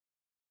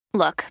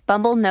Look,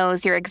 Bumble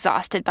knows you're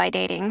exhausted by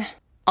dating.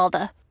 All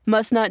the,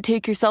 must not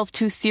take yourself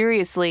too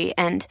seriously,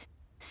 and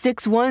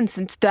 6'1"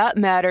 since that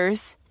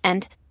matters.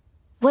 And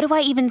what do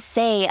I even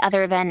say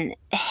other than,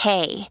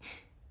 hey?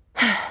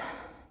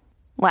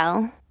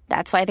 Well,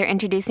 that's why they're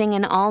introducing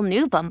an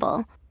all-new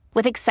Bumble,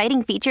 with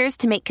exciting features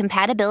to make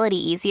compatibility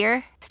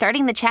easier,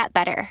 starting the chat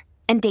better,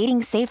 and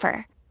dating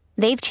safer.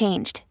 They've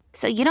changed,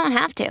 so you don't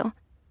have to.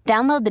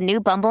 Download the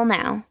new Bumble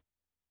now.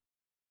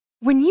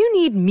 When you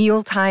need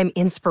mealtime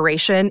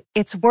inspiration,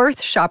 it's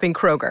worth shopping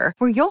Kroger,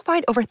 where you'll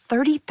find over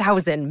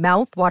 30,000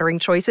 mouth-watering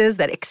choices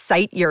that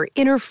excite your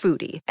inner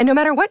foodie. And no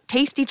matter what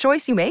tasty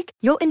choice you make,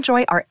 you'll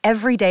enjoy our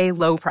everyday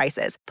low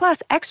prices,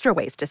 plus extra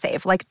ways to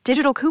save, like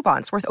digital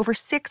coupons worth over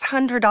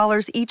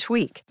 $600 each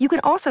week. You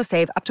can also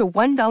save up to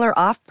 $1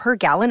 off per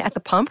gallon at the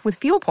pump with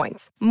fuel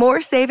points.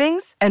 More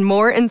savings and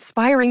more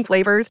inspiring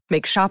flavors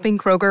make shopping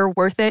Kroger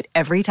worth it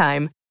every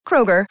time.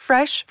 Kroger,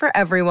 fresh for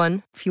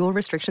everyone. Fuel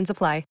restrictions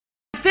apply.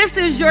 This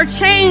is your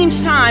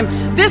change time.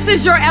 This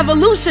is your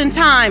evolution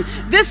time.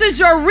 This is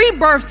your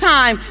rebirth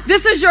time.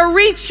 This is your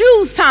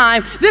re-choose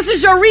time. This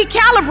is your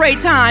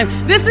recalibrate time.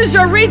 This is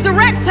your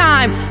redirect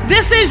time.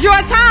 This is your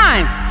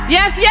time.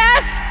 Yes,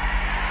 yes?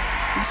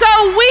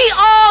 So we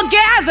all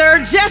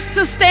gathered just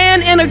to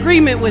stand in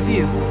agreement with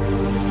you.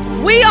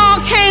 We all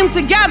came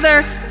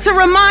together to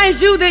remind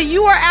you that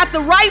you are at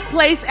the right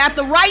place at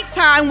the right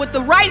time with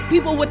the right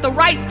people with the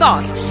right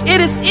thoughts.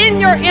 It is in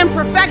your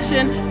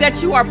imperfection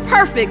that you are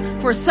perfect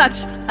for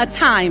such a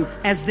time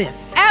as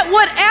this. At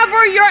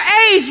whatever your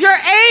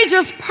age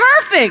is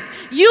perfect.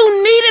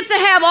 You needed to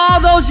have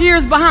all those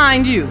years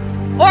behind you,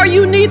 or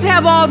you need to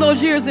have all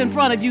those years in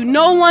front of you.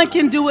 No one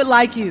can do it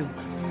like you.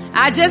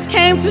 I just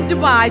came to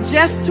Dubai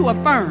just to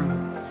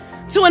affirm,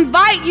 to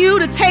invite you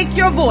to take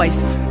your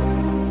voice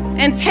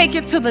and take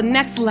it to the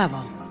next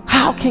level.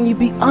 How can you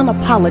be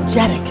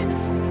unapologetic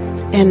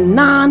and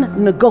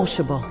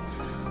non-negotiable?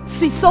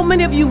 See, so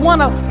many of you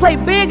want to play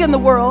big in the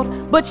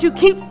world, but you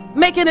keep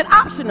making it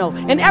optional.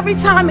 And every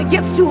time it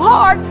gets too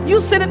hard,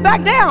 you sit it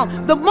back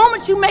down. The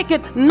moment you make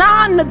it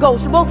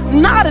non-negotiable,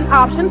 not an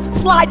option,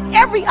 slide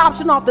every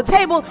option off the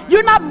table,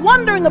 you're not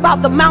wondering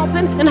about the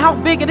mountain and how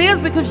big it is,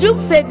 because you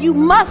said you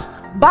must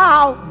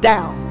bow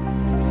down.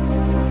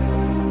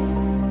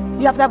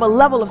 You have to have a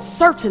level of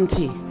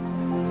certainty.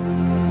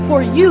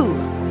 For you,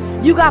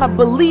 you gotta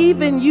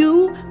believe in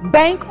you,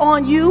 bank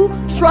on you,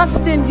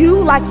 trust in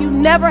you like you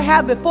never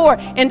have before.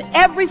 And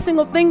every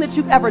single thing that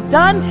you've ever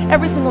done,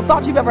 every single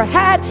thought you've ever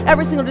had,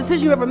 every single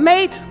decision you ever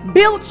made,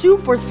 built you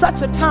for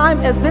such a time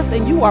as this,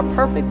 and you are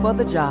perfect for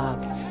the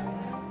job.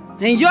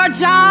 And your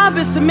job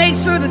is to make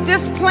sure that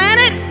this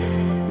planet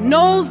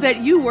knows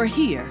that you were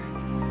here.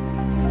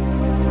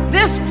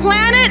 This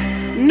planet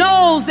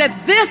knows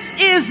that this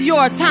is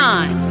your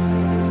time.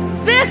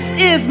 This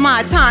is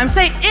my time.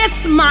 Say,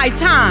 it's my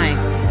time.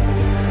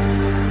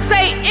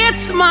 Say,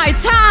 it's my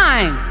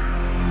time.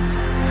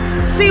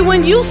 See,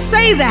 when you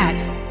say that,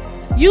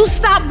 you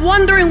stop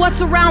wondering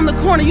what's around the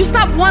corner. You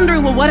stop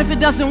wondering, well, what if it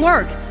doesn't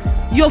work?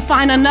 You'll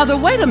find another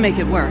way to make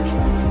it work.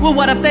 Well,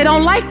 what if they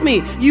don't like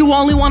me? You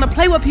only want to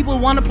play with people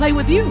who want to play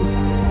with you.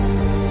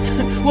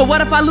 Well,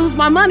 what if I lose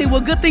my money? Well,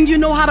 good thing you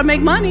know how to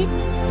make money.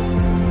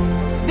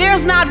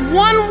 There's not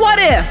one what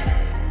if.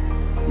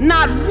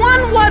 Not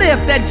one what if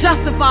that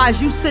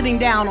justifies you sitting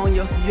down on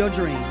your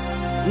dream.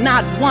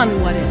 Not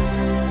one what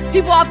if.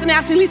 People often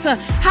ask me, Lisa,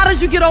 how did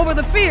you get over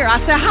the fear? I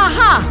said,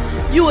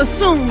 you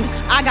assumed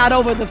I got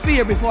over the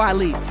fear before I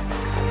leaped.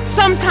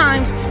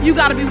 Sometimes you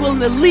gotta be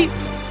willing to leap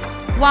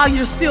while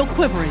you're still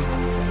quivering.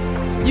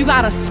 You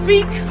gotta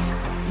speak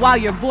while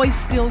your voice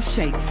still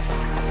shakes.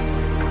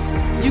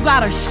 You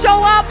gotta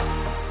show up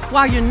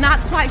while you're not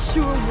quite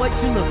sure what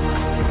you look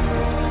like.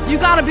 You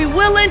gotta be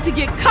willing to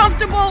get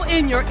comfortable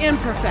in your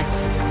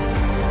imperfection.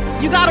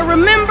 You gotta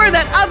remember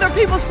that other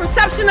people's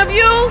perception of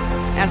you,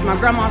 as my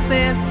grandma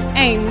says,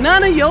 ain't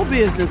none of your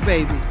business,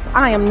 baby.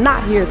 I am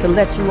not here to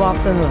let you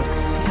off the hook,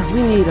 because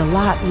we need a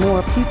lot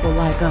more people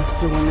like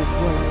us doing this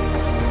work.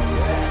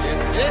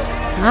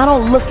 I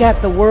don't look at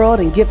the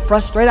world and get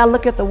frustrated. I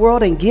look at the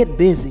world and get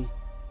busy.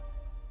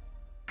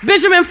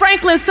 Benjamin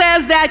Franklin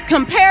says that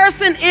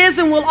comparison is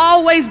and will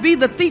always be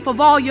the thief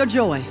of all your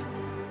joy.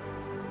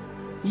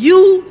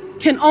 You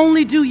can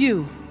only do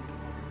you.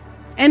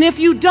 And if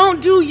you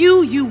don't do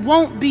you, you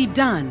won't be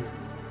done.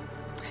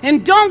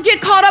 And don't get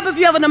caught up if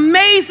you have an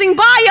amazing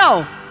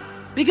bio,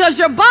 because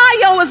your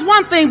bio is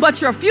one thing,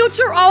 but your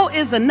future,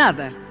 is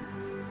another.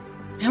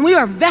 And we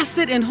are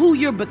vested in who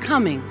you're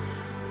becoming.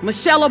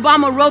 Michelle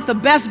Obama wrote the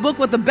best book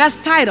with the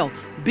best title,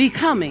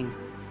 Becoming.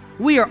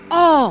 We are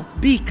all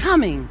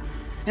becoming.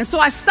 And so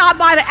I stopped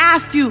by to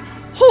ask you,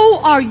 who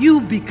are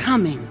you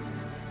becoming?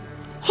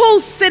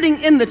 Who's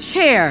sitting in the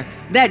chair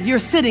that you're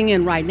sitting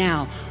in right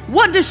now?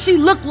 What does she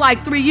look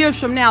like 3 years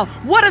from now?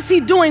 What is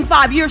he doing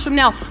 5 years from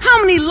now? How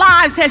many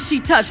lives has she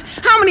touched?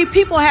 How many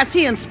people has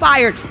he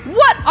inspired?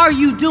 What are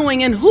you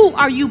doing and who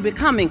are you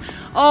becoming?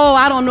 Oh,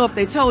 I don't know if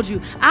they told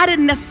you, I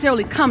didn't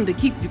necessarily come to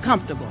keep you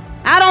comfortable.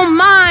 I don't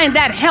mind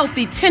that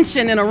healthy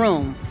tension in a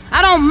room.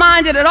 I don't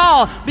mind it at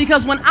all,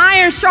 because when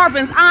iron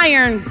sharpens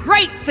iron,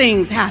 great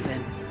things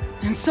happen.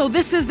 And so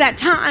this is that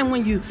time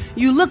when you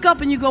look up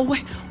and you go,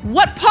 wait,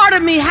 what part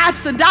of me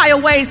has to die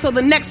away so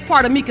the next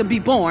part of me can be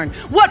born?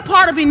 What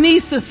part of me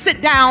needs to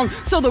sit down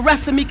so the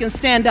rest of me can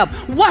stand up?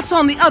 What's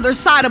on the other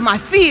side of my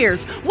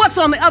fears? What's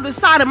on the other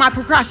side of my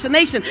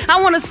procrastination? I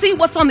want to see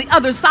what's on the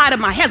other side of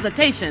my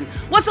hesitation.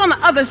 What's on the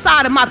other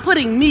side of my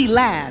putting me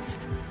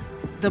last?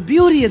 The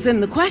beauty is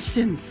in the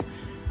questions.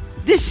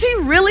 Did she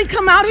really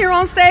come out here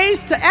on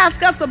stage to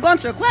ask us a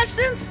bunch of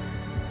questions?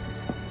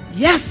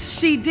 Yes,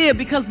 she did,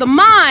 because the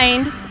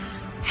mind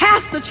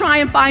has to try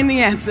and find the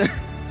answer.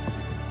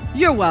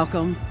 You're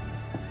welcome.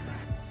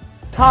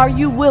 Are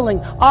you willing?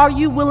 Are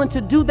you willing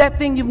to do that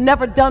thing you've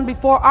never done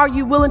before? Are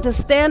you willing to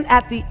stand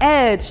at the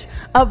edge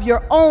of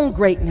your own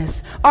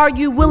greatness? Are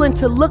you willing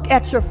to look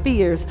at your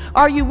fears?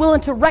 Are you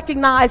willing to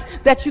recognize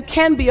that you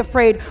can be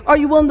afraid? Are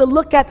you willing to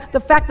look at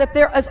the fact that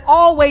there is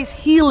always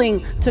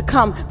healing to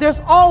come? There's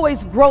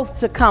always growth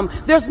to come.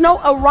 There's no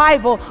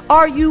arrival.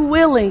 Are you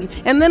willing?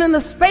 And then in the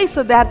space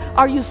of that,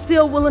 are you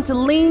still willing to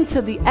lean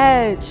to the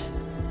edge?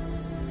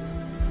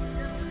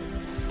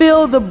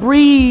 Feel the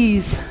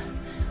breeze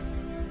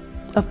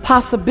of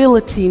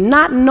possibility,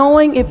 not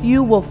knowing if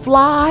you will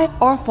fly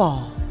or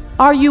fall.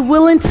 Are you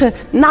willing to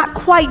not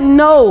quite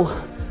know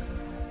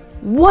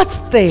what's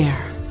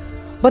there,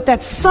 but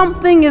that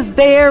something is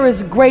there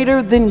is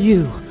greater than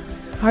you?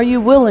 Are you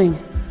willing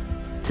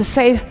to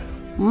say,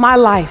 my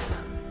life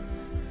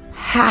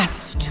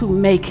has to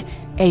make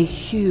a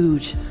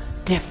huge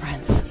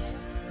difference?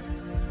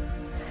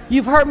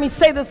 You've heard me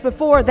say this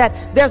before,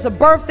 that there's a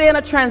birthday and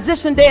a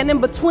transition day, and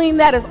in between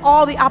that is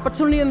all the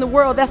opportunity in the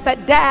world. That's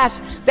that dash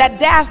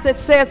that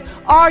says,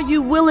 are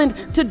you willing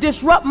to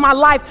disrupt my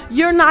life?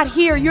 You're not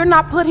here. You're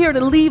not put here to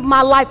leave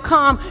my life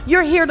calm.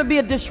 You're here to be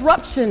a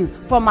disruption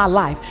for my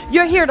life.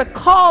 You're here to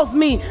cause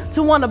me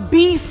to want to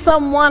be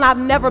someone I've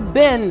never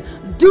been,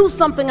 do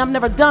something I've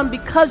never done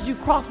because you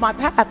crossed my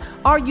path.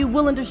 Are you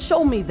willing to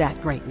show me that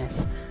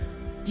greatness?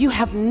 You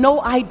have no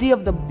idea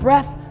of the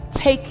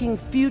breathtaking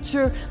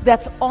future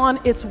that's on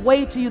its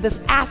way to you, that's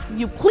asking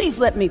you, please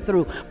let me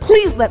through.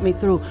 Please let me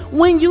through.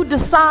 When you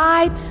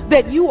decide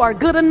that you are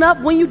good enough,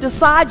 when you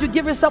decide you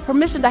give yourself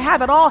permission to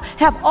have it all,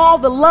 have all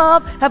the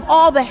love, have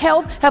all the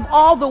health, have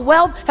all the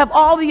wealth, have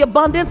all the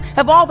abundance,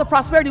 have all the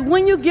prosperity.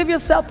 When you give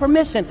yourself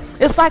permission,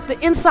 it's like the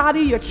inside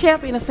of your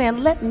champion is saying,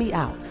 let me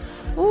out.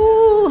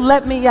 Ooh,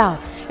 let me out.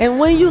 And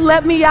when you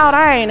let me out,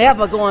 I ain't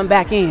ever going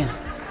back in.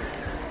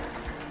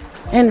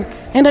 And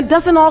it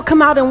doesn't all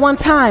come out in one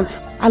time.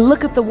 I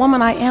look at the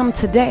woman I am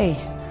today.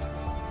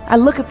 I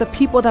look at the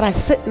people that I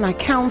sit and I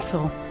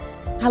counsel.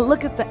 I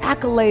look at the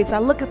accolades. I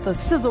look at the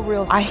sizzle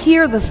reels. I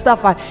hear the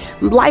stuff.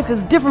 Life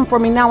is different for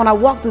me now. When I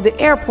walk through the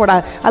airport,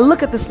 I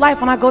look at this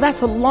life and I go,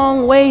 that's a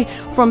long way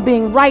from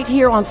being right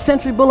here on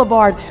Century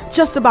Boulevard,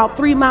 just about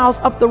 3 miles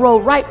up the road,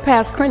 right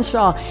past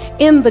Crenshaw,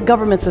 in the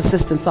government's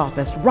assistance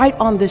office, right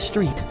on this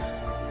street.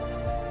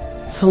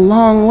 It's a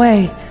long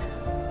way,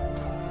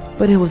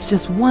 but it was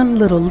just one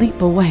little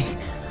leap away.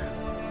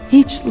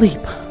 Each leap.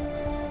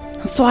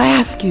 And so I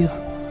ask you,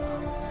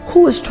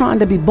 who is trying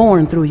to be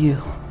born through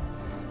you?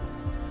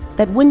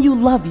 That when you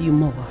love you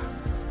more,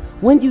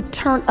 when you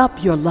turn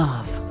up your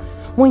love,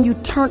 when you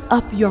turn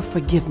up your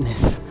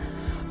forgiveness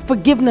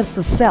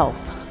of self,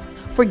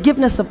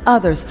 forgiveness of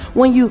others,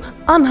 when you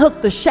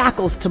unhook the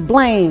shackles to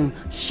blame,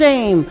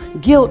 shame,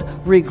 guilt,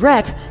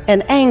 regret,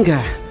 and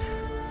anger,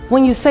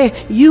 when you say,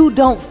 you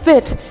don't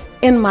fit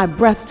in my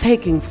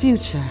breathtaking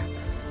future,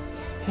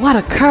 what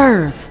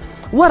occurs?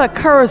 What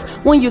occurs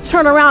when you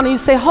turn around and you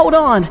say, hold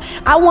on,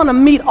 I want to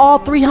meet all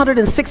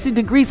 360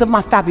 degrees of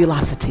my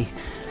fabulosity.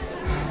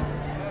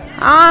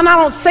 And I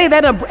don't say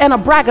that in a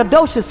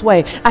braggadocious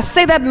way. I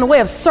say that in the way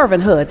of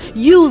servanthood.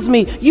 Use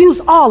me.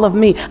 Use all of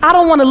me. I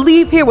don't want to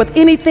leave here with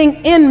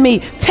anything in me.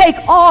 Take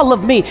all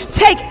of me.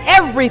 Take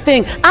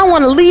everything. I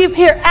want to leave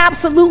here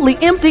absolutely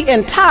empty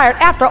and tired.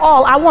 After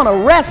all, I want to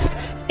rest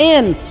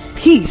in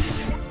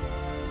peace.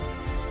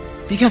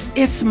 Because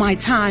it's my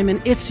time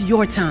and it's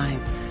your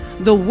time.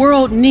 The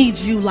world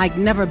needs you like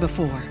never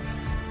before.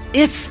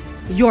 It's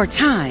your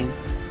time.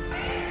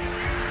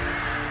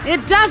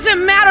 It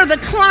doesn't matter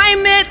the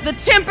climate, the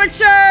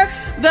temperature,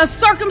 the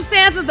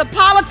circumstances, the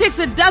politics.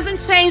 It doesn't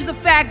change the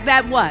fact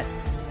that what?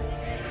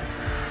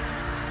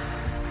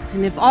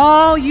 And if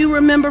all you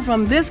remember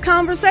from this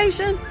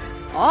conversation,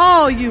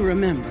 all you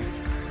remember,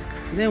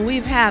 then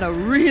we've had a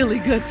really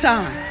good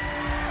time.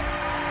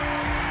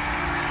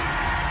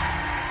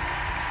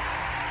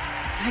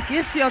 Like,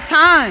 it's your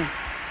time.